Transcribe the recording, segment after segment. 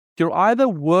you're either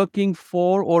working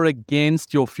for or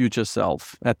against your future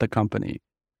self at the company.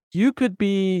 You could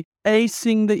be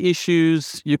acing the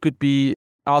issues. You could be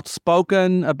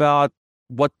outspoken about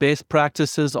what best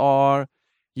practices are.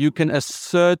 You can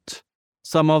assert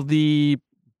some of the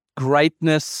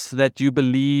greatness that you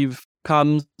believe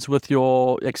comes with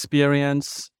your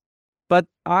experience. But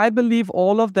I believe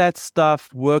all of that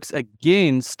stuff works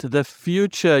against the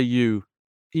future you.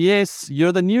 Yes,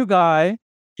 you're the new guy.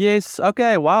 Yes,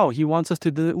 okay, wow, he wants us to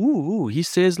do, he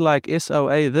says like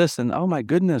SOA this, and oh my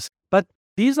goodness. But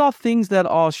these are things that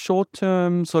are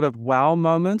short-term sort of wow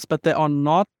moments, but they are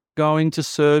not going to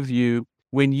serve you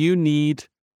when you need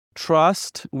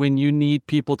trust, when you need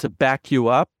people to back you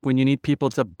up, when you need people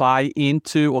to buy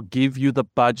into or give you the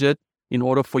budget in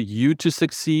order for you to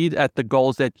succeed at the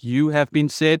goals that you have been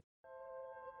set.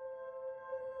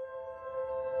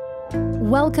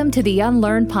 Welcome to the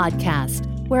Unlearn Podcast,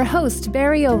 where host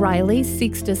Barry O'Reilly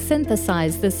seeks to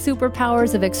synthesize the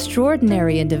superpowers of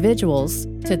extraordinary individuals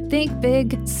to think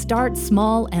big, start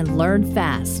small, and learn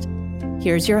fast.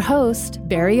 Here's your host,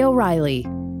 Barry O'Reilly.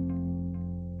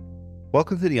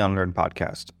 Welcome to the Unlearn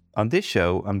Podcast. On this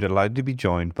show, I'm delighted to be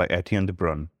joined by Etienne de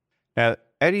Bruin. Now,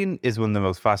 Etienne is one of the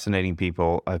most fascinating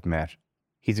people I've met.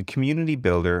 He's a community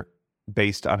builder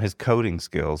based on his coding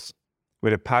skills,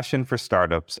 with a passion for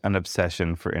startups and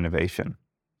obsession for innovation.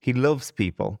 He loves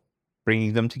people,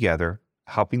 bringing them together,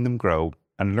 helping them grow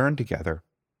and learn together.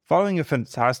 Following a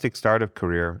fantastic startup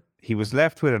career, he was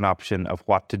left with an option of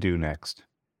what to do next,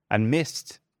 and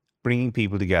missed bringing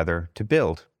people together to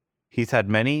build. He's had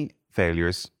many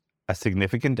failures, a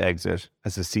significant exit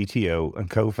as a CTO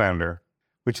and co-founder,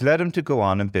 which led him to go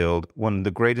on and build one of the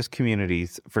greatest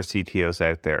communities for CTOs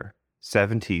out there,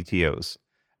 7TTOs,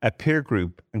 a peer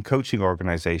group and coaching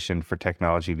organization for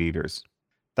technology leaders.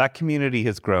 That community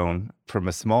has grown from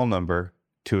a small number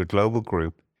to a global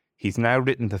group. He's now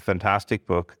written the fantastic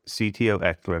book, CTO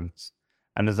Excellence,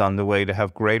 and is on the way to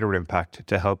have greater impact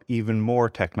to help even more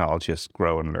technologists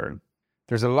grow and learn.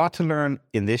 There's a lot to learn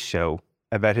in this show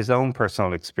about his own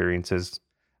personal experiences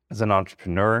as an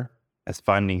entrepreneur, as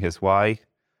finding his why,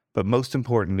 but most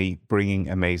importantly, bringing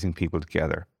amazing people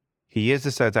together. He is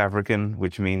a South African,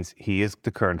 which means he is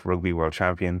the current rugby world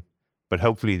champion, but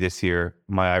hopefully this year,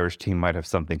 my Irish team might have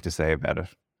something to say about it.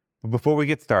 But before we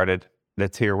get started,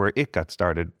 let's hear where it got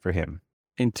started for him.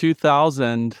 In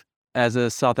 2000, as a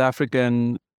South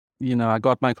African, I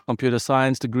got my computer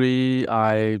science degree.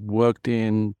 I worked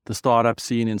in the startup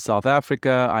scene in South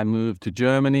Africa. I moved to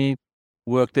Germany,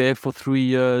 worked there for 3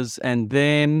 years. And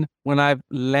then when I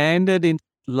landed in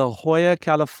La Jolla,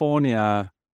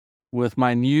 California, with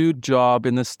my new job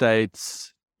in the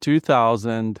States,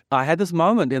 2000, I had this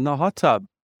moment in the hot tub.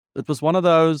 It was one of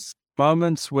those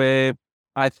moments where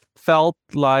I felt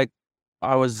like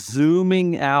I was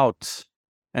zooming out.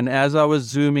 And as I was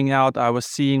zooming out, I was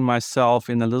seeing myself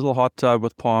in a little hot tub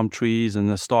with palm trees and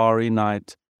a starry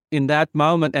night. In that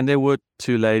moment, and there were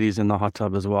 2 ladies in the hot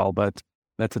tub as well, but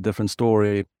that's a different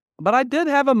story. But I did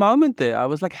have a moment there. I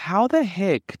was like, how the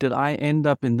heck did I end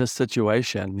up in this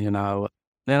situation,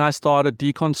 Then I started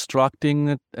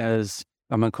deconstructing it as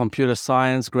I'm a computer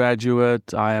science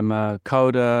graduate. I am a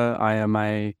coder. I am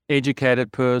an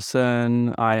educated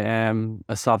person. I am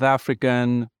a South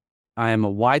African. I am a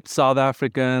white South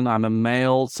African. I'm a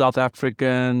male South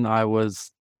African. I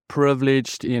was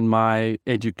privileged in my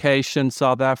education,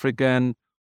 South African.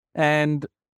 And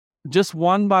just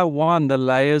one by one, the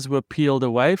layers were peeled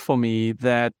away for me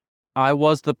that I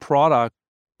was the product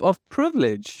of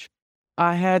privilege.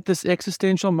 I had this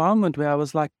existential moment where I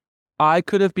was like, I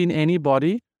could have been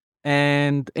anybody,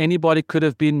 and anybody could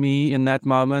have been me in that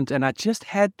moment. And I just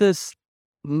had this,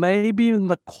 maybe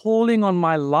the calling on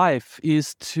my life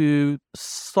is to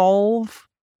solve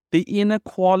the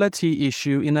inequality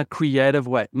issue in a creative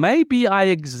way. Maybe I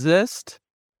exist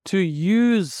to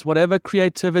use whatever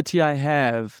creativity I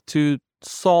have to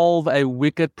solve a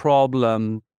wicked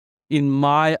problem in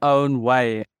my own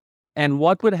way. And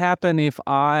what would happen if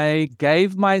I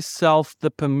gave myself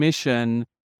the permission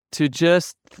to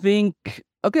just think,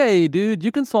 okay, dude, you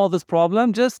can solve this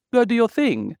problem, just go do your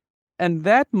thing. And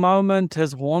that moment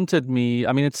has haunted me.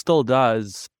 I mean, it still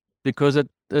does, because it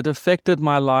affected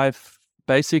my life.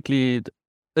 Basically,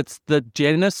 it's the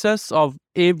genesis of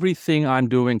everything I'm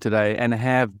doing today and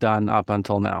have done up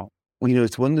until now. Well,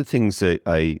 it's one of the things that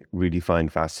I really find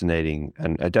fascinating,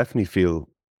 and I definitely feel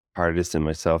part of this in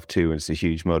myself too, and it's a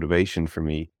huge motivation for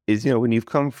me, is, when you've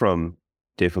come from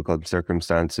difficult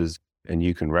circumstances and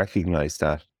you can recognize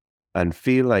that and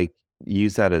feel like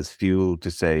use that as fuel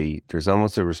to say, there's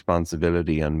almost a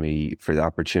responsibility on me for the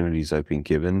opportunities I've been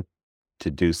given to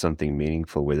do something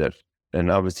meaningful with it.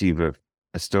 And obviously you've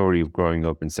a story of growing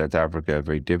up in South Africa, a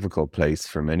very difficult place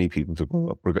for many people to grow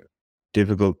up.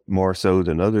 Difficult more so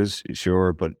than others,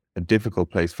 sure, but a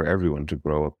difficult place for everyone to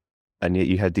grow up. And yet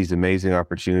you had these amazing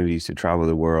opportunities to travel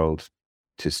the world,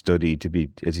 to study, to be,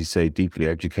 as you say, deeply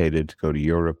educated, to go to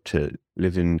Europe, to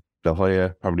live in La Jolla,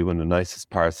 probably one of the nicest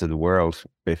parts of the world.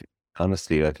 If,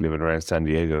 honestly, like living around San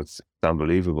Diego, it's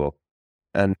unbelievable.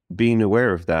 And being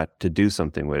aware of that, to do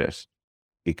something with it,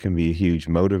 it can be a huge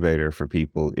motivator for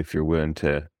people if you're willing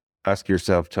to ask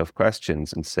yourself tough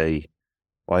questions and say,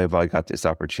 why have I got this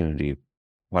opportunity?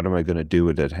 What am I going to do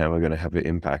with it? How am I going to have an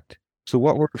impact? So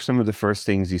what were some of the first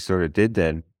things you sort of did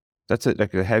then? That's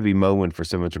like a heavy moment for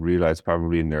someone to realize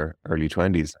probably in their early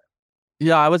 20s.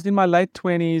 Yeah, I was in my late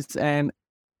 20s, and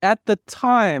at the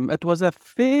time, it was a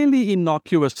fairly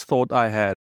innocuous thought I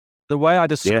had. The way I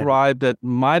described it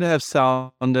might have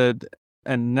sounded,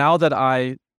 and now that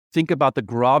I think about the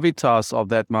gravitas of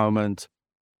that moment,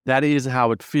 that is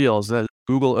how it feels, the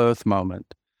Google Earth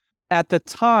moment. At the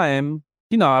time,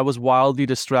 I was wildly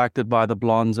distracted by the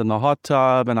blondes in the hot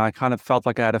tub, and I kind of felt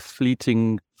like I had a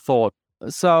fleeting thought.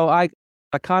 So I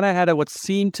kind of had what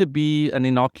seemed to be an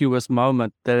innocuous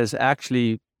moment that has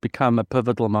actually become a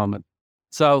pivotal moment.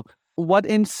 So what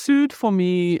ensued for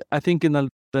me, I think, in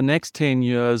the next 10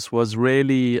 years was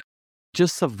really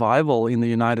just survival in the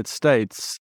United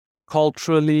States,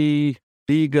 culturally,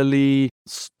 legally,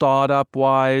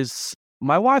 startup-wise.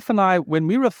 My wife and I, when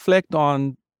we reflect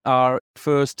on our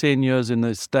first 10 years in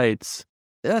the States,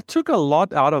 it took a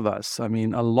lot out of us. I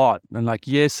mean, a lot. And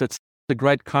yes, it's a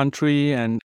great country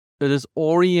and it is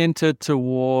oriented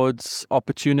towards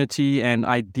opportunity and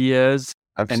ideas.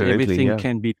 Absolutely, and everything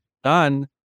can be done.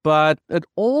 But it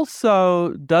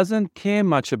also doesn't care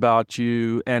much about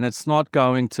you, and it's not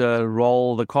going to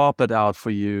roll the carpet out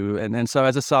for you. And so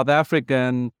as a South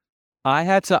African, I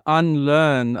had to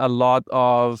unlearn a lot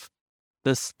of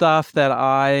the stuff that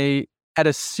I had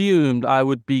assumed I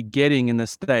would be getting in the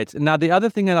States. Now, the other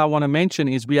thing that I want to mention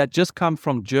is we had just come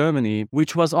from Germany,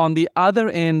 which was on the other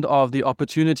end of the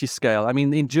opportunity scale. I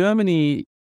mean, in Germany,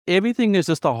 everything is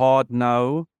just a hard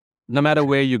no matter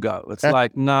where you go. It's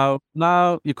like, no,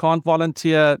 you can't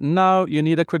volunteer. No, you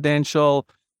need a credential.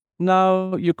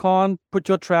 No, you can't put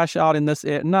your trash out in this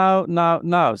area.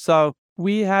 No. So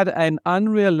we had an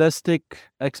unrealistic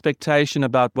expectation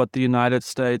about what the United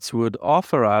States would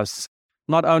offer us,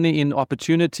 not only in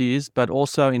opportunities, but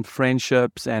also in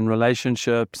friendships and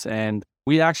relationships. And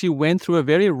we actually went through a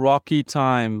very rocky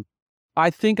time. I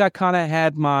think I kind of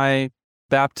had my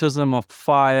baptism of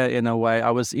fire in a way.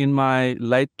 I was in my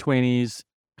late 20s,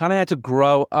 kind of had to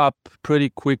grow up pretty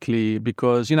quickly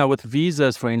because, with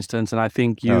visas, for instance, and I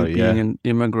think you being an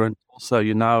immigrant also,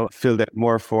 filled out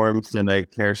more forms than I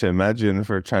care to imagine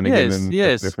for trying to get in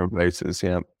different places.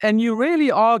 Yeah. And you really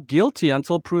are guilty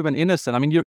until proven innocent. I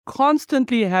mean, you're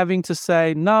constantly having to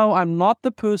say, no, I'm not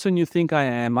the person you think I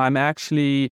am. I'm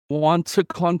actually want to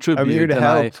contribute. I'm here to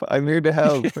help. I'm here to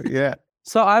help. Yeah.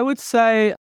 So I would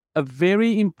say a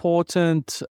very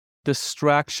important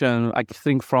distraction, I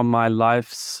think, from my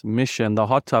life's mission, the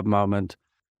hot tub moment,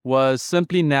 was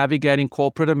simply navigating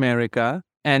corporate America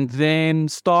and then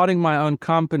starting my own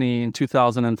company in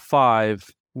 2005,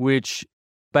 which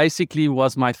basically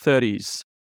was my 30s.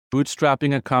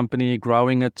 Bootstrapping a company,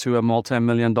 growing it to a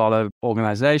multi-million-dollar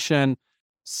organization,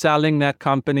 selling that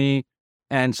company,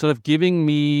 and sort of giving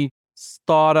me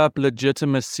startup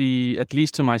legitimacy, at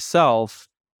least to myself.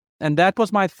 And that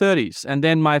was my 30s. And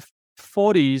then my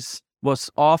 40s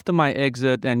was after my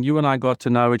exit, and you and I got to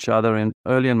know each other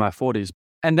early in my 40s.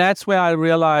 And that's where I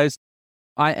realized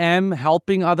I am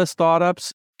helping other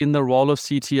startups in the role of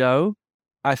CTO.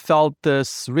 I felt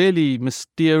this really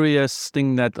mysterious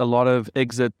thing that a lot of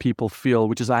exit people feel,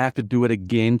 which is I have to do it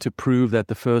again to prove that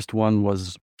the first one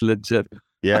was legit.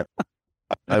 Yeah.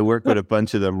 I work with a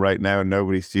bunch of them right now in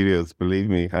Nobody Studios. Believe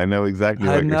me, I know exactly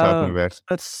what you're talking about.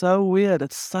 That's so weird.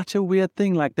 It's such a weird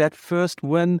thing, like that first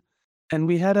win. And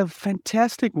we had a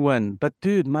fantastic win. But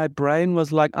dude, my brain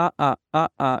was like,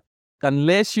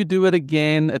 unless you do it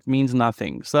again, it means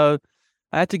nothing. So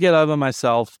I had to get over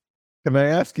myself. Can I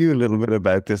ask you a little bit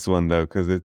about this one, though?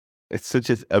 Because it's such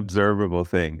an observable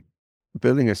thing.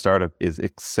 Building a startup is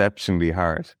exceptionally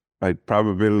hard. Right?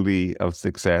 Probability of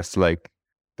success, like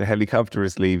the helicopter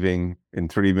is leaving in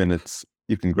 3 minutes.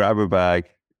 You can grab a bag,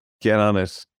 get on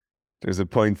it. There's a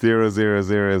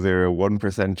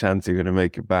 0.00001% chance you're going to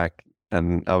make it back.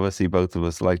 And obviously both of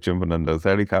us like jumping on those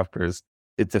helicopters.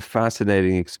 It's a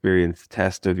fascinating experience,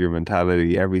 test of your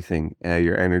mentality, everything,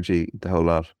 your energy, the whole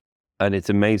lot. And it's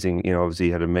amazing, obviously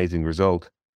you had an amazing result.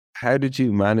 How did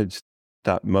you manage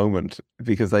that moment?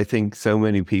 Because I think so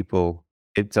many people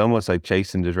it's almost like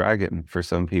chasing the dragon for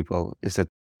some people, is that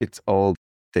it's all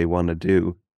they want to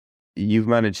do. You've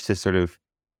managed to sort of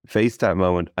face that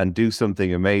moment and do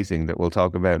something amazing that we'll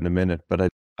talk about in a minute. But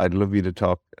I'd love you to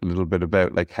talk a little bit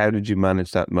about, like, how did you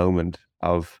manage that moment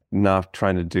of not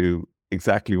trying to do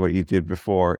exactly what you did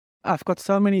before? I've got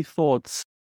so many thoughts,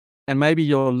 and maybe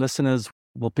your listeners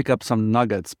will pick up some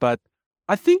nuggets. But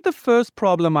I think the first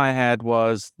problem I had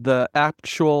was the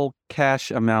actual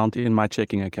cash amount in my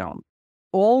checking account.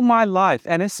 All my life,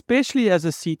 and especially as a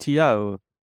CTO,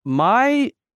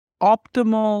 my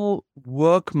optimal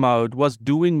work mode was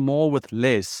doing more with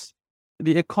less.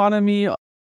 The economy,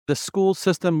 the school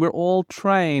system, we're all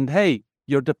trained. Hey,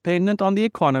 you're dependent on the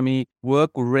economy.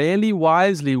 Work really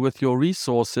wisely with your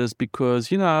resources because,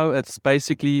 it's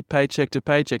basically paycheck to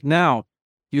paycheck. Now,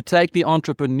 you take the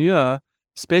entrepreneur,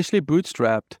 especially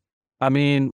bootstrapped. I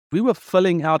mean, we were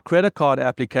filling out credit card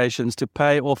applications to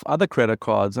pay off other credit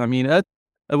cards. I mean, it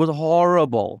was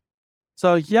horrible.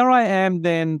 So here I am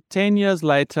then 10 years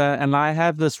later, and I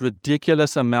have this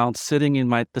ridiculous amount sitting in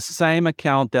the same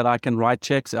account that I can write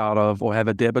checks out of or have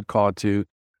a debit card to.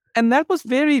 And that was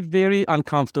very, very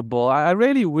uncomfortable. I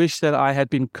really wish that I had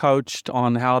been coached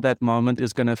on how that moment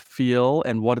is going to feel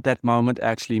and what that moment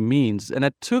actually means. And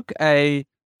it took a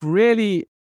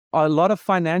lot of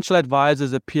financial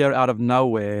advisors appear out of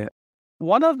nowhere.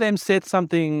 One of them said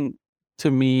something to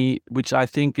me, which I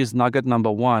think is nugget number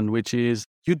one, which is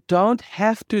you don't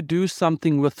have to do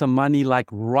something with the money like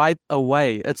right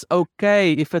away. It's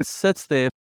okay if it sits there,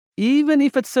 even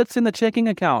if it sits in the checking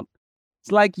account.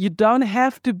 It's like you don't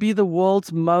have to be the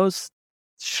world's most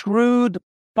shrewd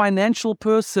financial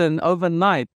person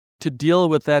overnight to deal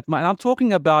with that. And I'm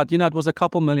talking about, it was a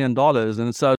couple $1 million.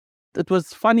 And so it was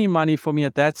funny money for me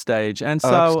at that stage. And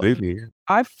so Absolutely.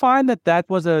 I find that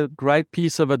was a great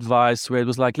piece of advice where it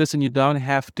was like, listen, you don't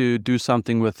have to do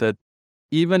something with it.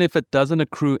 Even if it doesn't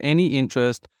accrue any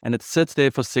interest and it sits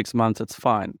there for 6 months, it's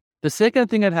fine. The second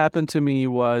thing that happened to me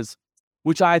was,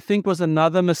 which I think was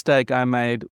another mistake I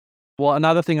made. Well,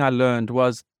 another thing I learned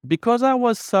was because I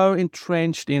was so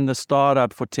entrenched in the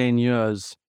startup for 10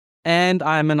 years and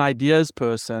I'm an ideas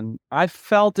person, I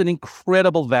felt an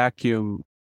incredible vacuum.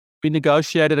 We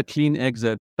negotiated a clean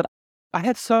exit, but I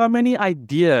had so many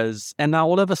ideas, and now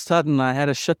all of a sudden I had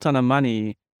a shit ton of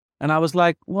money, and I was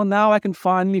like, well, now I can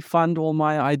finally fund all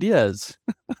my ideas.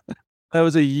 That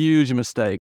was a huge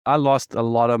mistake. I lost a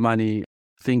lot of money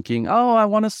thinking, I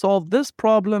want to solve this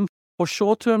problem for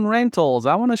short-term rentals.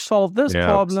 I want to solve this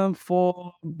problem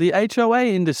for the HOA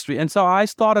industry. And so I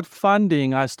started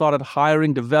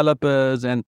hiring developers,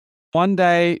 and one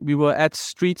day we were at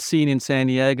Street Scene in San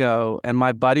Diego, and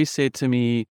my buddy said to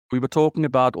me, we were talking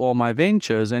about all my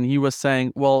ventures, and he was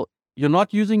saying, well, you're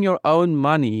not using your own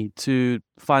money to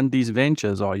fund these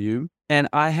ventures, are you? And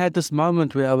I had this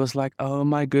moment where I was like, oh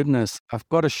my goodness, I've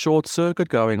got a short circuit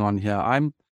going on here.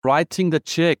 I'm writing the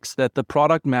checks that the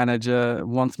product manager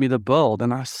wants me to build.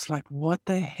 And I was like, what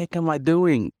the heck am I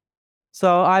doing?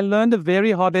 So I learned a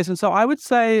very hard lesson. So I would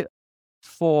say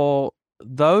for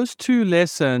those two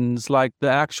lessons, like the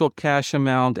actual cash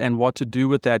amount and what to do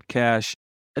with that cash,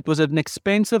 it was an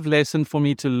expensive lesson for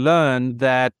me to learn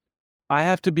that I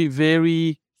have to be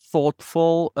very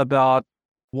thoughtful about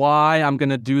why I'm going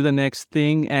to do the next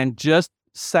thing, and just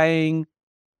saying,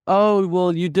 oh,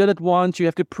 well, you did it once, you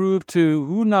have to prove to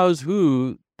who knows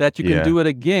who that you can do it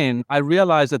again. I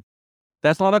realized that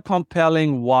that's not a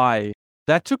compelling why.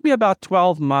 That took me about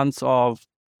 12 months of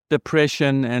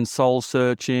depression and soul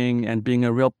searching and being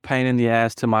a real pain in the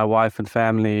ass to my wife and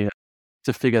family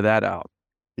to figure that out.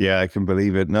 Yeah, I can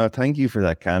believe it. No, thank you for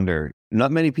that candor.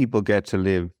 Not many people get to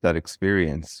live that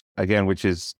experience, again, which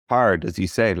is hard, as you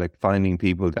say, like finding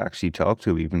people to actually talk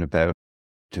to even about,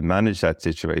 to manage that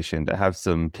situation, to have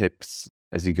some tips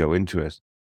as you go into it.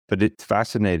 But it's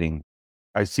fascinating.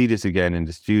 I see this again in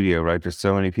the studio, right? There's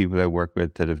so many people I work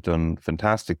with that have done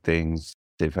fantastic things.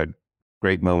 They've had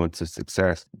great moments of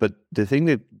success. But the thing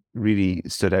that really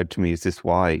stood out to me is this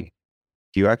why.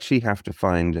 You actually have to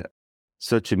find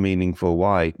such a meaningful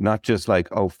why, not just like,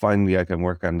 oh, finally I can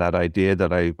work on that idea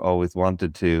that I've always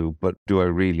wanted to, but do I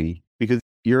really? Because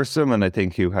you're someone, I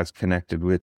think, who has connected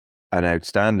with an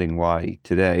outstanding why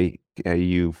today.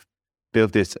 You've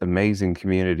built this amazing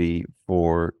community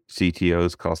for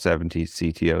CTOs called 70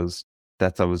 CTOs.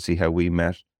 That's obviously how we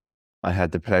met. I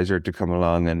had the pleasure to come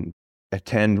along and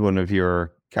attend one of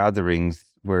your gatherings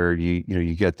where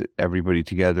you get everybody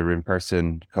together in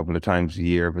person a couple of times a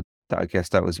year, but I guess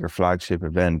that was your flagship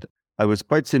event. I was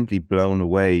quite simply blown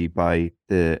away by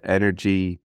the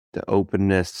energy, the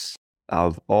openness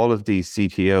of all of these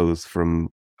CTOs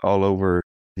from all over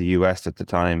the US at the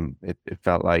time. It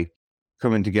felt like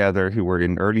coming together who were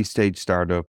in early stage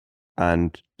startup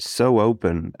and so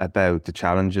open about the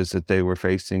challenges that they were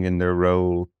facing in their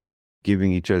role,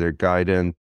 giving each other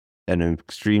guidance in an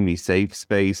extremely safe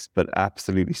space, but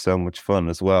absolutely so much fun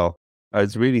as well. I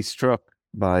was really struck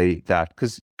by that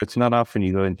because it's not often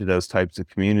you go into those types of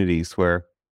communities where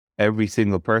every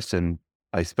single person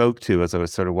I spoke to as I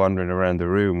was sort of wandering around the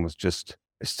room was just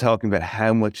talking about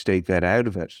how much they get out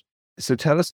of it. So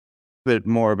tell us a bit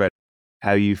more about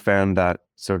how you found that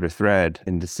sort of thread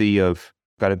in the sea of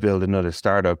got to build another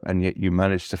startup and yet you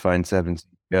managed to find 7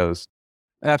 CEOs.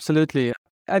 Absolutely.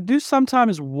 I do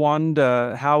sometimes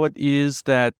wonder how it is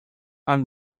that I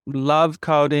love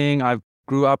coding. I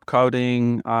grew up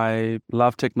coding. I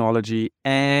love technology,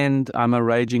 and I'm a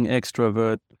raging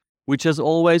extrovert, which has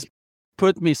always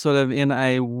put me sort of in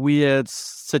a weird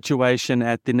situation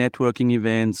at the networking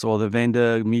events or the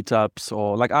vendor meetups,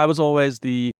 or like I was always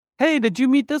the, hey, did you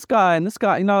meet this guy and this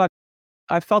guy? Like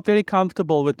I felt very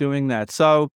comfortable with doing that.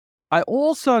 So I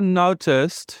also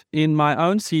noticed in my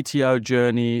own CTO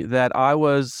journey that I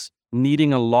was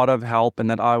needing a lot of help and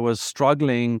that I was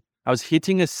struggling. I was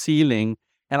hitting a ceiling,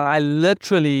 and I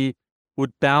literally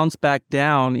would bounce back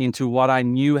down into what I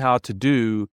knew how to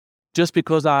do just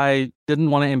because I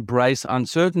didn't want to embrace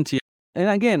uncertainty. And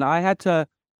again, I had to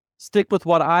stick with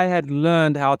what I had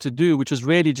learned how to do, which is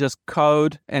really just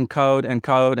code and code and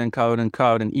code and code and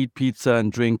code and eat pizza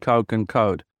and drink Coke and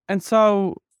code. And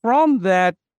so from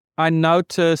that, I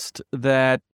noticed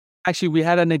that actually we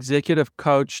had an executive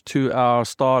coach to our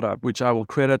startup, which I will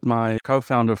credit my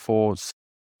co-founder for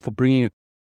bringing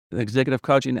an executive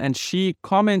coach in. And she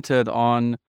commented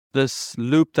on this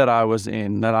loop that I was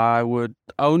in, that I would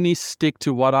only stick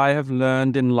to what I have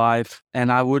learned in life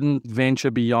and I wouldn't venture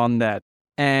beyond that.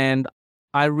 And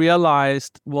I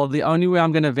realized, well, the only way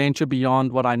I'm going to venture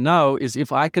beyond what I know is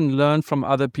if I can learn from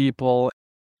other people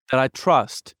that I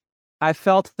trust. I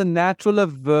felt the natural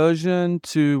aversion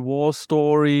to war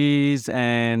stories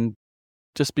and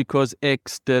just because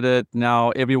X did it, now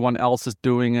everyone else is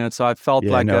doing it. So I felt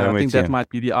I think that might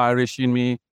be the Irish in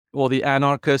me or the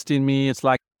anarchist in me. It's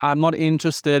like, I'm not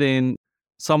interested in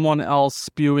someone else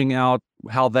spewing out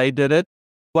how they did it.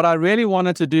 What I really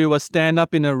wanted to do was stand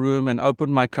up in a room and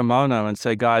open my kimono and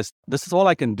say, guys, this is all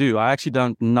I can do. I actually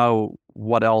don't know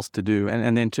what else to do.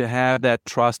 And then to have that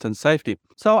trust and safety.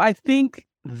 So I think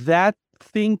that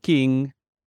thinking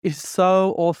is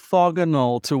so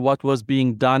orthogonal to what was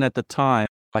being done at the time.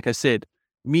 Like I said,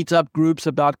 meetup groups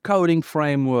about coding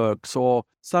frameworks or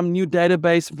some new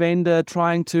database vendor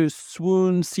trying to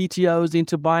swoon CTOs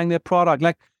into buying their product.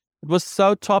 Like it was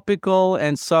so topical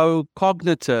and so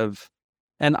cognitive.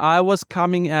 And I was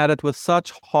coming at it with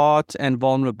such heart and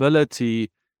vulnerability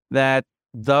that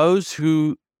those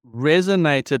who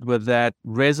resonated with that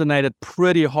resonated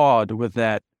pretty hard with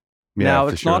that. Now,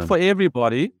 it's not for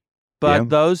everybody, but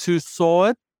those who saw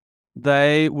it,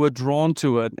 they were drawn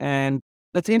to it. And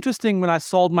that's interesting. When I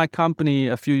sold my company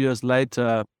a few years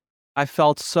later, I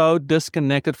felt so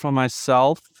disconnected from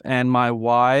myself and my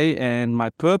why and my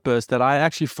purpose that I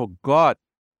actually forgot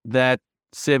that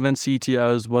 7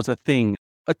 CTOs was a thing.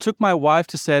 It took my wife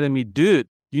to say to me, dude,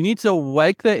 you need to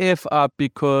wake the F up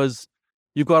because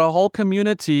you've got a whole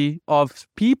community of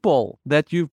people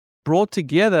that you've brought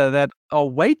together that are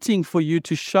waiting for you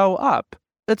to show up.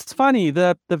 It's funny,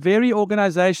 the very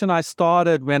organization I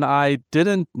started when I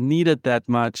didn't need it that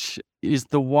much is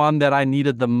the one that I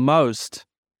needed the most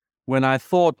when I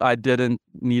thought I didn't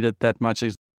need it that much.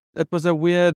 It was a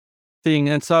weird thing.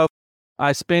 And so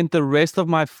I spent the rest of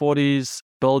my 40s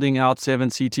building out 7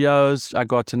 CTOs. I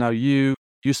got to know you.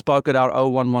 You spoke at our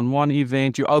 0111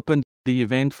 event. You opened the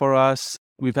event for us.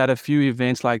 We've had a few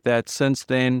events like that since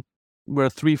then. We're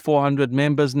 300-400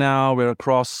 members now. We're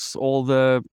across all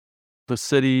the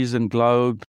cities and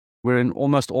globe. We're in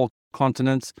almost all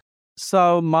continents.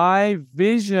 So my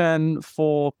vision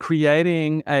for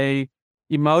creating a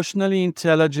emotionally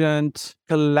intelligent,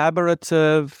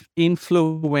 collaborative,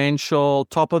 influential,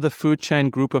 top of the food chain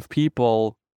group of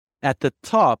people at the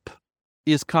top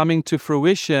is coming to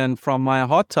fruition from my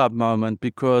hot tub moment,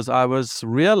 because I was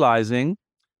realizing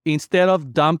instead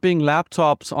of dumping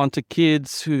laptops onto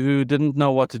kids who didn't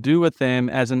know what to do with them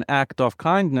as an act of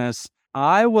kindness,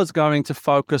 I was going to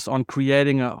focus on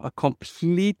creating a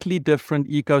completely different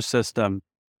ecosystem.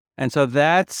 And so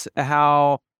that's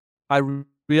how I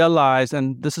realized,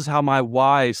 and this is how my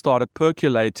why started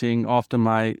percolating after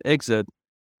my exit,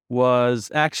 was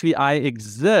actually I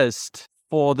exist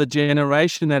for the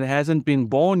generation that hasn't been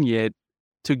born yet,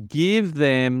 to give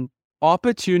them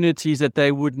opportunities that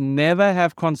they would never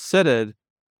have considered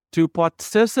to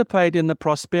participate in the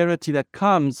prosperity that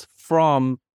comes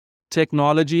from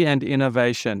technology and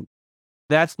innovation.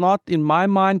 That's not, in my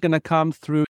mind, going to come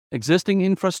through existing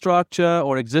infrastructure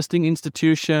or existing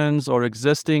institutions or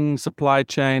existing supply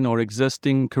chain or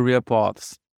existing career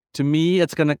paths. To me,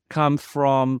 it's going to come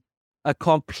from a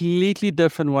completely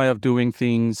different way of doing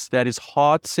things that is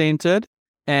heart-centered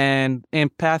and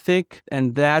empathic.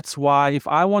 And that's why if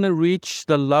I want to reach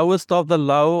the lowest of the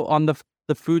low on the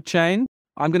food chain,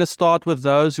 I'm going to start with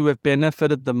those who have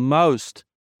benefited the most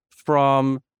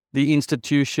from the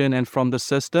institution and from the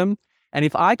system. And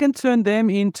if I can turn them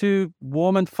into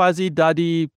warm and fuzzy,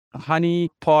 duddy, honey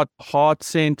pot,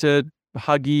 heart-centered,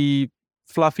 huggy,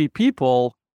 fluffy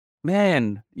people,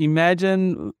 man,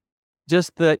 imagine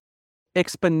just the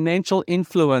exponential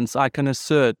influence I can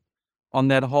assert on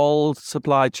that whole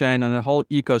supply chain and the whole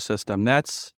ecosystem.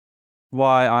 That's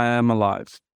why I am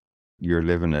alive. You're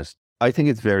living it. I think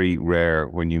it's very rare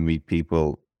when you meet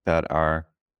people that are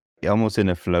almost in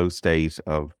a flow state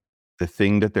of the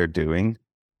thing that they're doing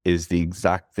is the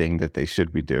exact thing that they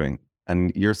should be doing.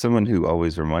 And you're someone who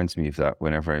always reminds me of that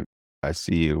whenever I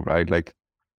see you, right? Like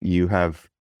you have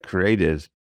created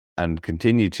and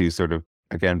continue to sort of,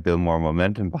 again, build more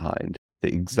momentum behind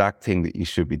the exact thing that you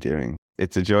should be doing.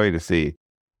 It's a joy to see.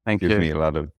 Thank you. Gives me a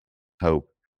lot of hope.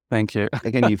 Thank you.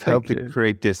 Again, you've helped Thank to you.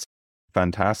 create this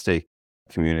fantastic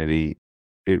community.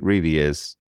 It really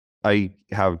is. I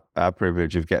have a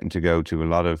privilege of getting to go to a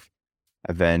lot of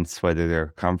events, whether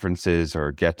they're conferences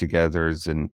or get-togethers,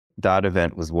 and that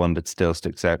event was one that still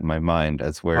sticks out in my mind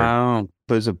as where Wow.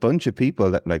 there's a bunch of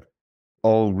people that like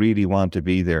all really want to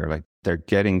be there. Like they're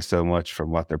getting so much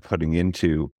from what they're putting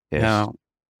into it. Yeah.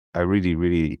 I really,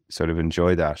 really sort of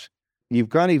enjoy that. You've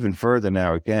gone even further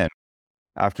now again.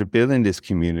 After building this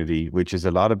community, which is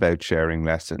a lot about sharing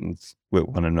lessons with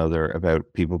one another, about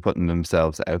people putting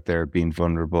themselves out there, being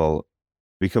vulnerable,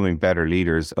 becoming better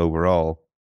leaders overall,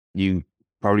 you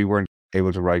probably weren't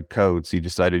able to write code, so you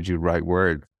decided you'd write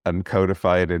words and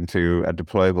codify it into a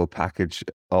deployable package,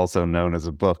 also known as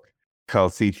a book,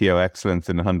 called CTO Excellence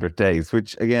in 100 Days,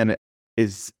 which again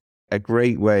is a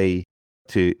great way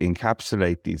to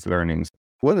encapsulate these learnings.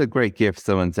 One of the great gifts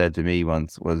someone said to me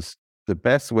once was the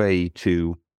best way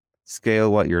to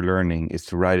scale what you're learning is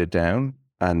to write it down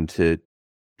and to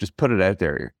just put it out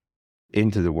there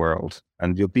into the world.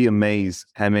 And you'll be amazed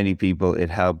how many people it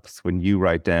helps when you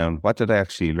write down, what did I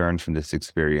actually learn from this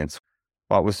experience?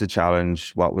 What was the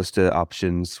challenge? What was the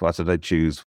options? What did I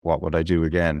choose? What would I do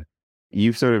again?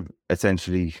 You've sort of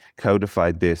essentially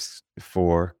codified this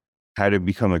for how to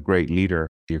become a great leader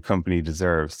your company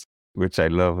deserves, which I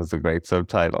love as a great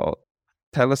subtitle.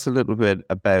 Tell us a little bit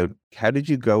about how did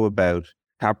you go about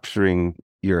capturing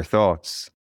your thoughts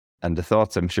and the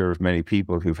thoughts, I'm sure, of many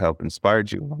people who've helped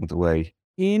inspired you along the way.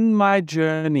 In my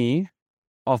journey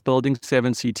of building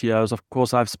 7 CTOs, of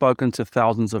course, I've spoken to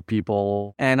thousands of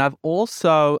people, and I've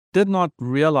also did not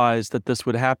realize that this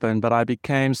would happen, but I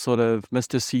became sort of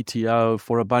Mr. CTO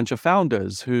for a bunch of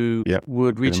founders who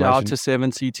would reach out to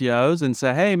 7 CTOs and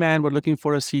say, hey, man, we're looking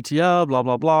for a CTO, blah,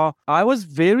 blah, blah. I was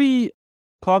very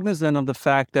cognizant of the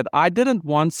fact that I didn't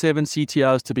want 7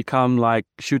 CTOs to become like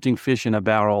shooting fish in a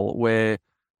barrel where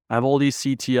I have all these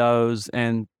CTOs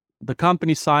and the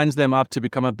company signs them up to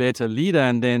become a better leader,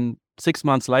 and then 6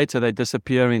 months later, they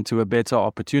disappear into a better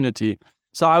opportunity.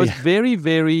 So I was very,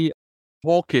 very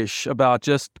hawkish about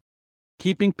just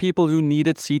keeping people who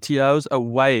needed CTOs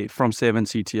away from 7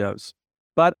 CTOs.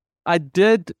 But I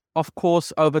did, of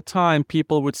course, over time,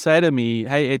 people would say to me,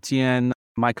 hey, Etienne,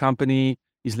 my company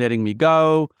is letting me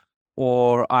go,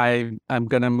 or I'm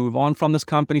going to move on from this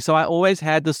company. So I always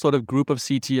had this sort of group of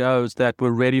CTOs that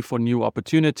were ready for new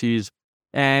opportunities.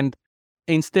 And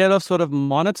instead of sort of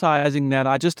monetizing that,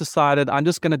 I just decided I'm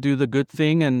just going to do the good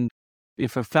thing. And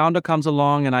if a founder comes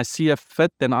along and I see a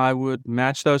fit, then I would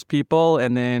match those people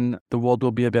and then the world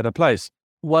will be a better place.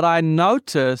 What I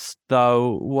noticed,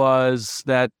 though, was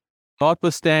that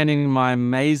notwithstanding my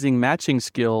amazing matching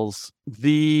skills,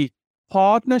 the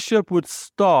partnership would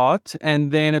start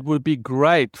and then it would be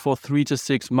great for 3 to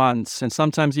 6 months and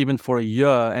sometimes even for a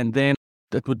year, and then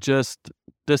it would just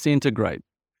disintegrate.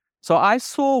 So I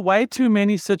saw way too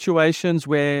many situations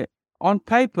where on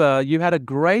paper you had a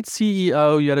great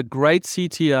CEO, you had a great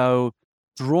CTO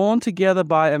drawn together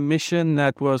by a mission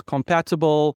that was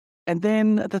compatible, and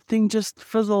then the thing just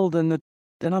fizzled, and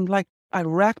I'm like, I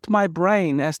racked my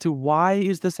brain as to why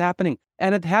is this happening?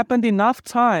 And it happened enough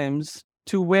times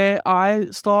to where I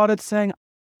started saying,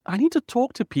 I need to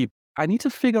talk to people. I need to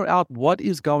figure out what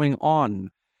is going on.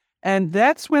 And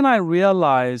that's when I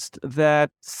realized that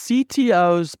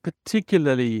CTOs,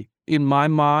 particularly in my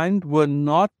mind, were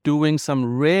not doing some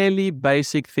really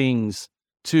basic things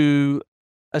to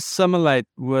assimilate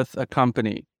with a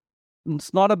company.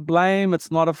 It's not a blame,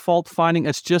 it's not a fault finding.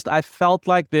 It's just I felt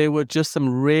like there were just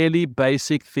some really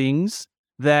basic things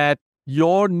that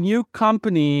your new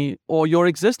company or your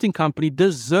existing company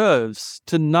deserves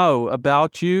to know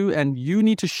about you, and you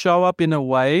need to show up in a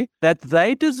way that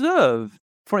they deserve.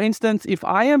 For instance, if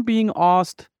I am being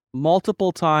asked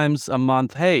multiple times a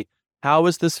month, hey, how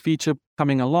is this feature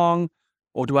coming along?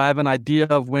 Or do I have an idea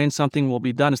of when something will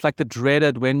be done? It's like the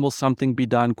dreaded when will something be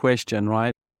done question,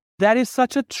 right? That is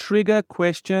such a trigger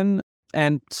question,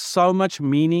 and so much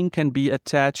meaning can be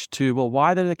attached to, well,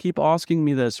 why do they keep asking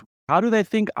me this? How do they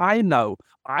think I know?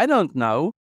 I don't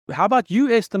know. How about you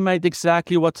estimate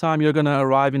exactly what time you're going to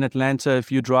arrive in Atlanta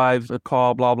if you drive a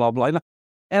car, blah, blah, blah.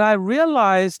 And I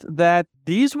realized that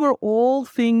these were all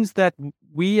things that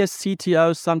we as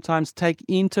CTOs sometimes take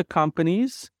into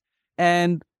companies,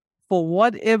 and for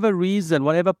whatever reason,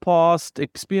 whatever past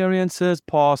experiences,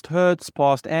 past hurts,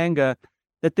 past anger,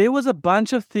 that there was a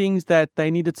bunch of things that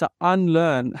they needed to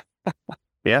unlearn.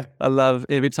 Yeah. I love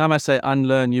every time I say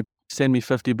unlearn, you send me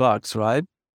 $50, right?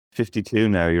 52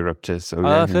 now you're up to. So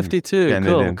yeah,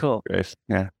 52. Cool. Great.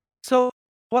 Yeah. So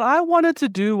what I wanted to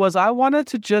do was I wanted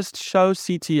to just show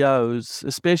CTOs,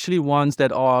 especially ones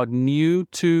that are new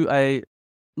to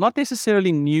not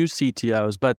necessarily new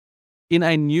CTOs, but in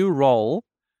a new role,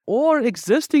 or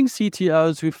existing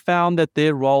CTOs who found that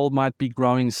their role might be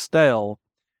growing stale,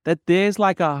 that there's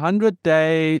like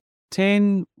 100-day,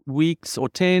 10 weeks or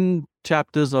 10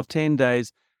 chapters of 10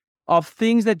 days of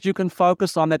things that you can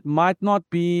focus on that might not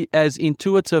be as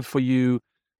intuitive for you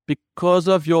because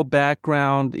of your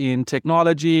background in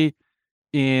technology,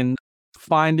 in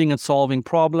finding and solving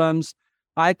problems.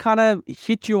 I kind of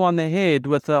hit you on the head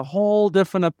with a whole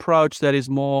different approach that is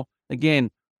more, again,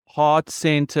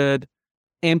 heart-centered,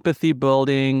 empathy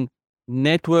building,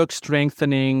 network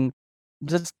strengthening,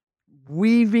 just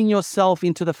weaving yourself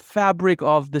into the fabric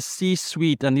of the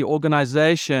C-suite and the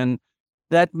organization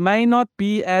that may not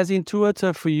be as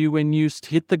intuitive for you when you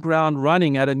hit the ground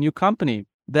running at a new company.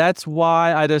 That's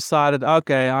why I decided,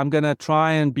 okay, I'm going to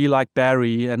try and be like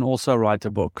Barry and also write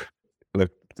a book.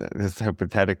 Look, this is how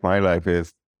pathetic my life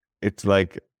is. It's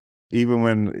like, even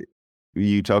when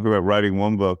you talk about writing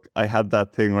one book, I had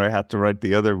that thing where I had to write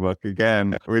the other book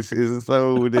again, which is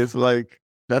so, it's like,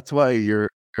 that's why your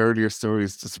earlier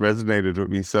stories just resonated with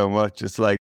me so much. It's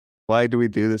like, why do we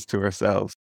do this to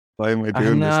ourselves? Why am I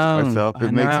doing this to myself?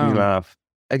 It makes me laugh.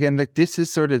 Again, like, this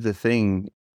is sort of the thing,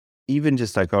 even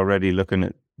just like already looking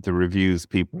at the reviews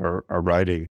people are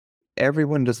writing.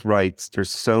 Everyone just writes, there's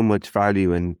so much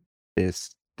value in this.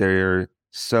 There are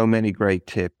so many great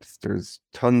tips. There's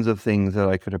tons of things that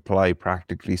I could apply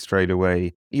practically straight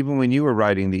away. Even when you were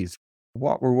writing these,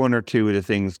 what were one or two of the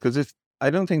things? Because I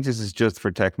don't think this is just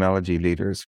for technology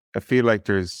leaders. I feel like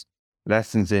there's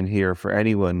lessons in here for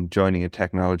anyone joining a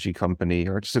technology company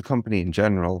or just a company in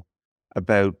general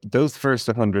about those first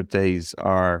 100 days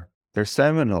they're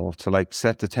seminal to like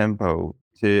set the tempo,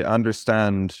 to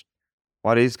understand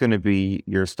what is going to be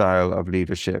your style of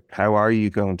leadership. How are you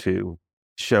going to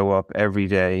show up every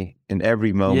day in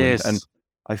every moment? Yes. And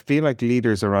I feel like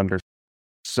leaders are under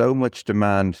so much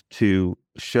demand to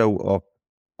show up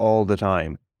all the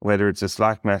time. Whether it's a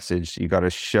Slack message, you got to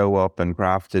show up and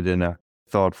craft it in a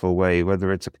thoughtful way.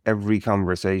 Whether it's every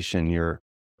conversation, you're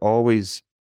always,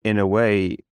 in a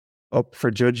way, up for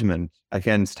judgment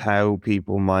against how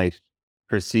people might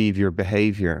perceive your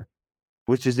behavior,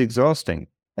 which is exhausting.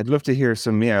 I'd love to hear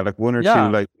some, like one or two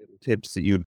like tips that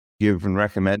you'd give and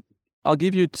recommend. I'll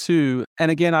give you two.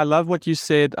 And again, I love what you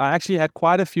said. I actually had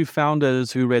quite a few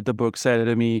founders who read the book say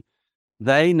to me,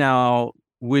 they now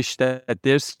wish that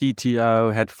their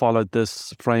CTO had followed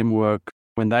this framework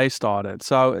when they started.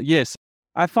 So yes,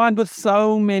 I find with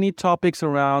so many topics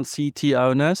around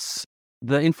CTO-ness,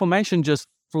 the information just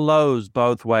flows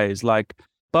both ways. Like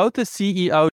both the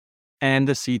CEO and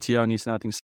the CTO needs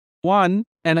nothing. One,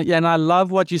 and I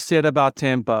love what you said about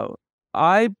tempo.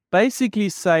 I basically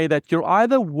say that you're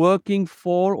either working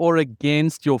for or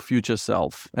against your future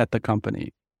self at the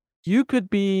company. You could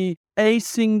be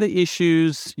acing the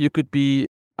issues. You could be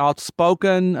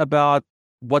outspoken about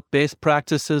what best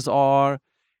practices are.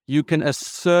 You can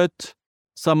assert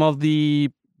some of the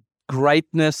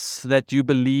greatness that you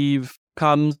believe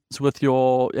comes with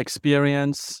your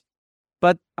experience.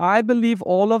 But I believe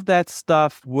all of that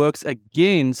stuff works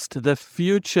against the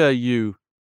future you.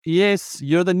 Yes,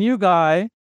 you're the new guy.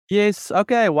 Yes,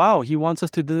 okay, wow, he wants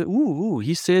us to do,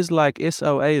 he says like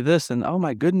SOA this and oh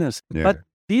my goodness. Yeah. But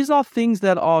these are things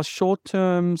that are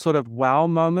short-term sort of wow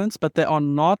moments, but they are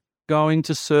not going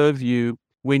to serve you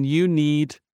when you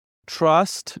need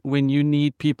trust when you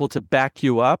need people to back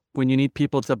you up, when you need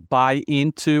people to buy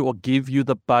into or give you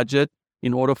the budget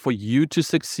in order for you to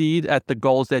succeed at the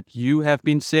goals that you have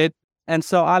been set. And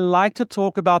so I like to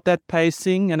talk about that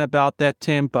pacing and about that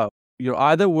tempo. You're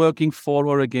either working for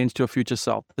or against your future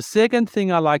self. The second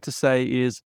thing I like to say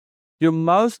is you're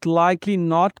most likely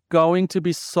not going to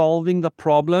be solving the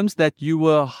problems that you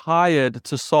were hired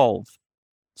to solve.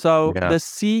 So the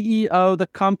CEO, the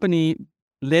company,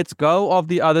 lets go of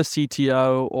the other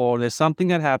CTO, or there's something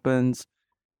that happens.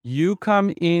 You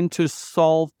come in to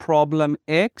solve problem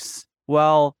X.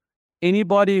 Well,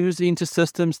 anybody who's into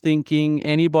systems thinking,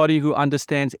 anybody who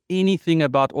understands anything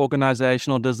about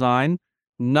organizational design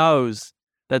knows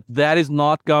that that is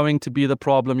not going to be the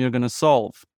problem you're going to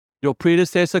solve. Your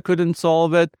predecessor couldn't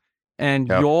solve it, and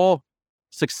your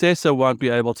successor won't be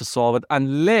able to solve it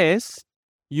unless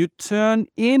you turn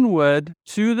inward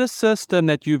to the system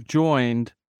that you've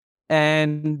joined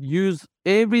and use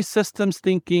every systems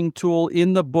thinking tool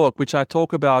in the book, which I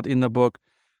talk about in the book,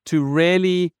 to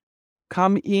really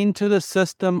come into the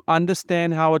system,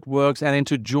 understand how it works, and then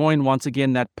to join once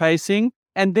again that pacing.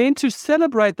 And then to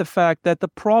celebrate the fact that the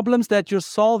problems that you're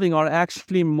solving are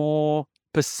actually more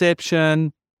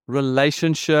perception,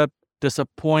 relationship,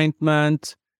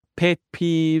 disappointment, pet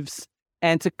peeves,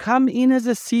 and to come in as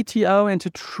a CTO and to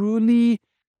truly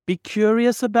be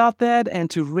curious about that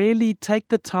and to really take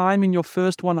the time in your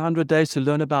first 100 days to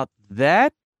learn about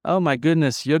that. Oh my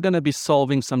goodness, you're going to be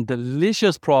solving some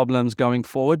delicious problems going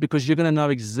forward, because you're going to know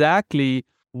exactly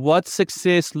what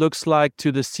success looks like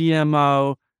to the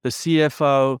CMO, the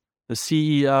CFO, the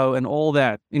CEO, and all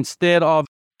that, instead of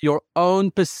your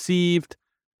own perceived,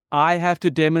 I have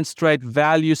to demonstrate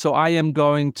value, so I am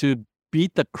going to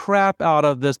beat the crap out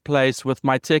of this place with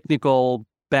my technical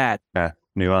bat. Yeah,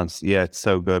 nuance. Yeah, it's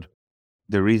so good.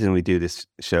 The reason we do this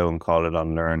show and call it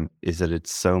Unlearn is that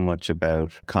it's so much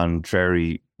about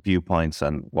contrary viewpoints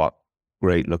on what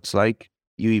great looks like.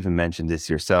 You even mentioned this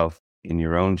yourself in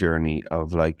your own journey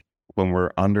of like when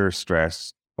we're under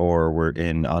stress or we're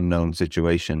in unknown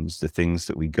situations, the things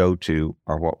that we go to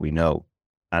are what we know.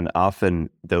 And often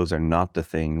those are not the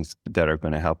things that are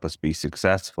going to help us be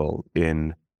successful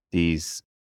in these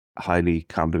highly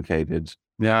complicated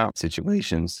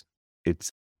situations.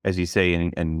 It's, as you say,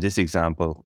 in this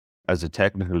example, as a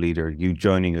technical leader, you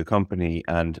joining a company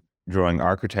and drawing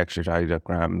architecture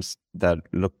diagrams that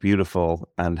look beautiful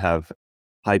and have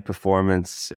high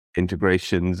performance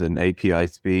integrations and API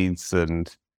speeds.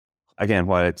 And again,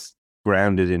 while it's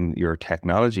grounded in your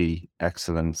technology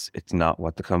excellence, it's not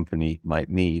what the company might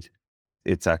need.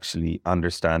 It's actually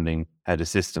understanding how the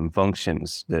system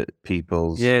functions, the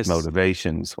people's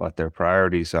motivations, what their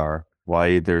priorities are,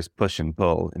 why there's push and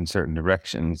pull in certain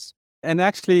directions. And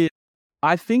actually,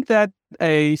 I think that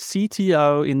a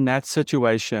CTO in that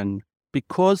situation,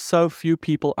 because so few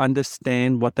people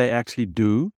understand what they actually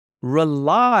do,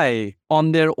 rely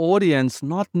on their audience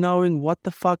not knowing what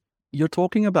the fuck you're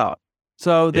talking about.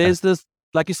 So there's this,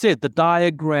 like you said, the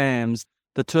diagrams,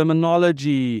 the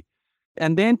terminology,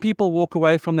 and then people walk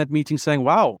away from that meeting saying,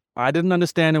 wow, I didn't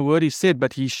understand a word he said,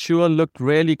 but he sure looked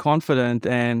really confident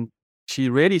and she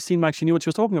really seemed like she knew what she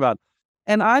was talking about.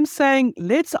 And I'm saying,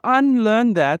 let's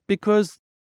unlearn that, because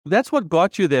that's what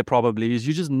got you there probably, is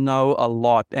you just know a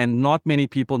lot and not many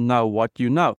people know what you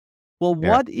know. Well,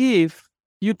 what if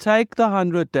you take the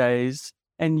 100 days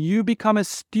and you become a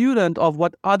student of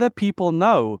what other people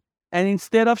know? And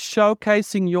instead of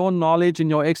showcasing your knowledge and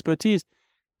your expertise,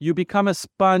 you become a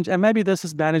sponge. And maybe this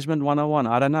is management 101,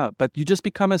 I don't know. But you just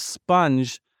become a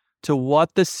sponge to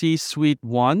what the C-suite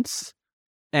wants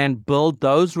and build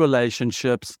those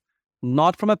relationships,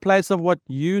 not from a place of what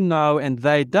you know and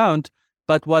they don't,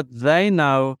 but what they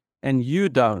know and you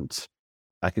don't.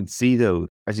 I can see, though,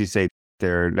 as you say,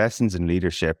 there are lessons in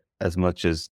leadership as much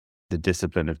as the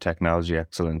discipline of technology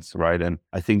excellence, right? And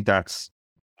I think that's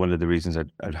one of the reasons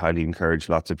I'd highly encourage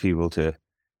lots of people to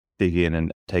dig in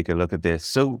and take a look at this.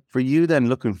 So for you then,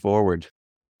 looking forward,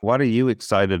 what are you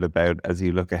excited about as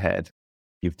you look ahead?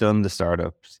 You've done the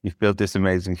startups, you've built this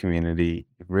amazing community,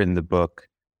 you've written the book.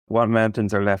 What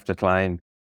mountains are left to climb,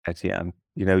 Etienne?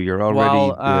 You know, you're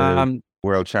already the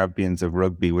world champions of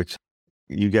rugby, which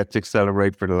you get to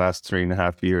celebrate for the last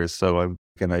 3.5 years. So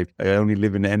I only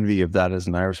live in envy of that as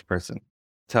an Irish person.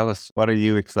 Tell us, what are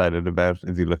you excited about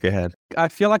as you look ahead? I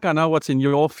feel like I know what's in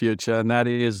your future, and that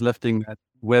is lifting that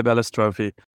Webb Ellis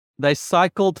Trophy. They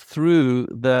cycled through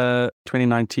the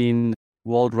 2019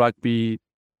 World Rugby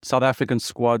South African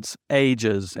squad's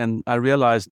ages, and I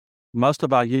realized most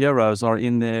of our heroes are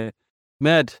in their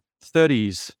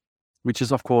mid-30s, which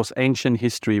is, of course, ancient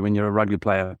history when you're a rugby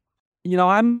player.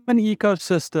 I'm an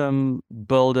ecosystem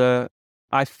builder.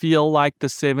 I feel like the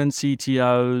 7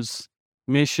 CTOs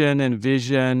mission and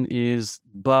vision is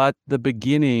but the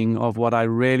beginning of what I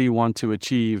really want to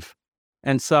achieve.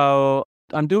 And so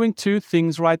I'm doing 2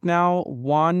 things right now.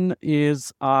 One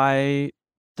is I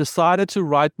decided to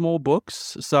write more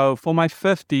books. So for my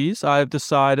 50s, I've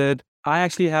decided I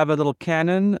actually have a little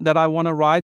canon that I want to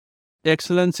write.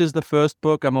 Excellence is the first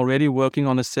book. I'm already working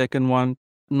on a second one,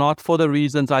 not for the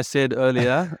reasons I said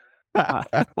earlier.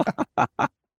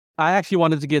 I actually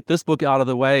wanted to get this book out of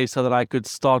the way so that I could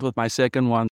start with my second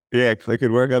one. Yeah, because I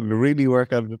could really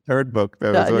work on the third book.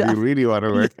 That was what you really want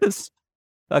to work. Yes.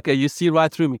 Okay, you see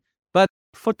right through me. But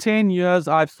for 10 years,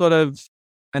 I've sort of,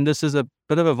 and this is a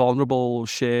bit of a vulnerable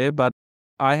share, but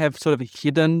I have sort of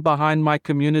hidden behind my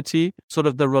community, sort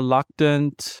of the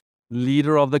reluctant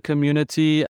leader of the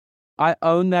community. I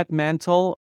own that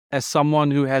mantle as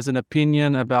someone who has an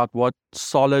opinion about what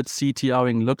solid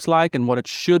CTOing looks like and what it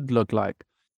should look like.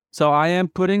 So I am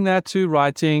putting that to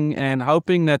writing and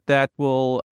hoping that that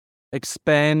will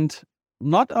expand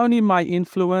not only my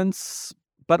influence,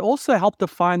 but also help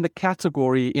define the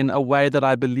category in a way that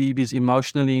I believe is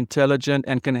emotionally intelligent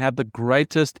and can have the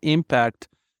greatest impact,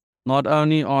 not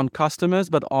only on customers,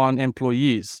 but on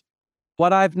employees.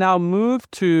 What I've now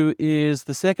moved to is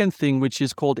the second thing, which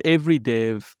is called Every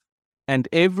Dev. And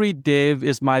Every Dev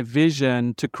is my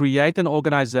vision to create an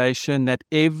organization that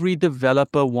every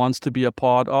developer wants to be a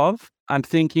part of. I'm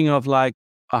thinking of like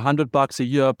 $100 a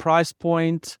year price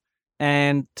point,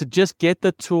 and to just get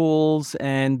the tools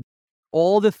and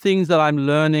all the things that I'm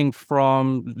learning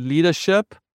from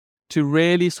leadership to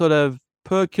really sort of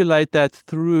percolate that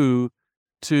through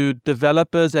to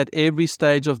developers at every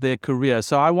stage of their career.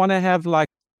 So I want to have like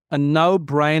a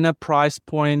no-brainer price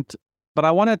point, but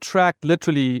I want to track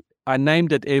literally, I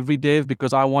named it Every Dev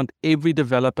because I want every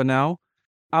developer now.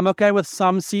 I'm okay with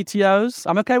some CTOs.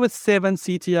 I'm okay with 7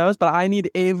 CTOs, but I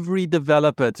need every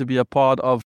developer to be a part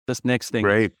of this next thing.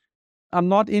 Great. I'm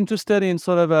not interested in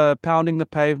sort of a pounding the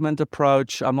pavement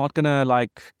approach. I'm not going to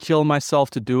like kill myself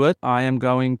to do it. I am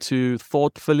going to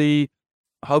thoughtfully,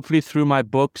 hopefully through my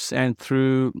books and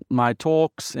through my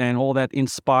talks and all that,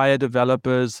 inspire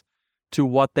developers to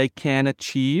what they can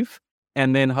achieve,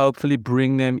 and then hopefully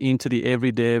bring them into the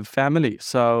Every Dev family.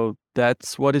 So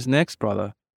that's what is next,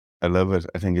 brother. I love it.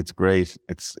 I think it's great.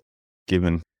 It's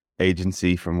given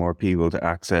agency for more people to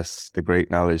access the great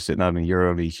knowledge that not only you're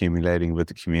only accumulating, but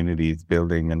the community is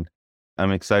building. And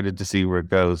I'm excited to see where it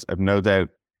goes. I've no doubt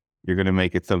you're going to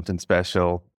make it something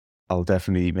special. I'll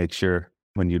definitely make sure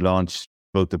when you launch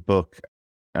both the book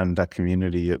and that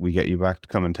community that we get you back to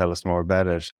come and tell us more about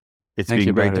it. It's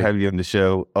been great to have you on the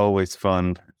show. Always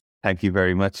fun. Thank you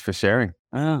very much for sharing.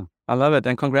 I love it.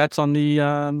 And congrats on the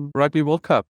Rugby World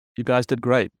Cup. You guys did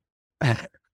great.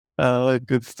 Oh,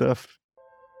 good stuff.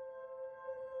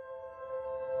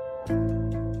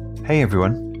 Hey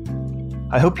everyone.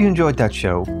 I hope you enjoyed that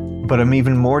show, but I'm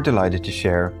even more delighted to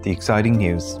share the exciting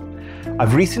news.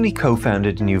 I've recently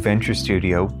co-founded a new venture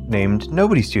studio named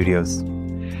Nobody Studios.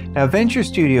 Now, Venture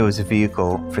Studio is a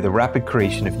vehicle for the rapid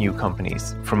creation of new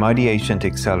companies, from ideation to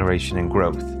acceleration and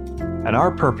growth. And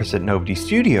our purpose at Nobody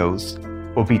Studios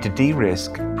will be to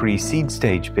de-risk pre-seed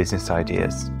stage business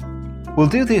ideas. We'll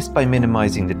do this by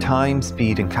minimizing the time,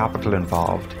 speed, and capital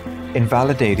involved in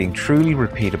validating truly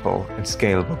repeatable and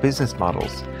scalable business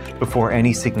models before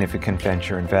any significant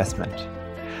venture investment.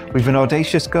 We've an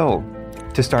audacious goal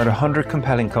to start 100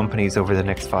 compelling companies over the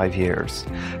next 5 years,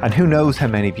 and who knows how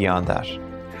many beyond that.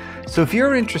 So if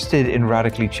you're interested in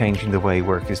radically changing the way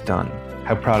work is done,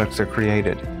 how products are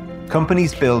created,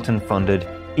 companies built and funded,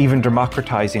 even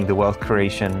democratizing the wealth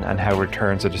creation and how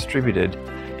returns are distributed,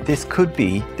 this could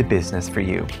be the business for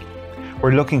you.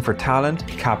 We're looking for talent,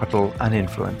 capital, and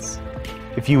influence.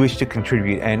 If you wish to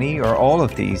contribute any or all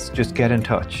of these, just get in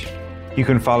touch. You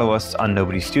can follow us on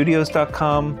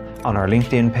nobodystudios.com, on our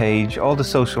LinkedIn page, all the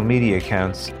social media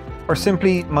accounts, or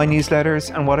simply my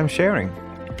newsletters and what I'm sharing.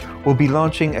 We'll be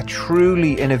launching a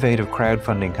truly innovative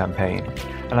crowdfunding campaign,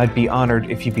 and I'd be honored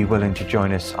if you'd be willing to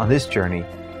join us on this journey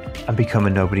and become a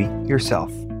nobody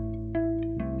yourself.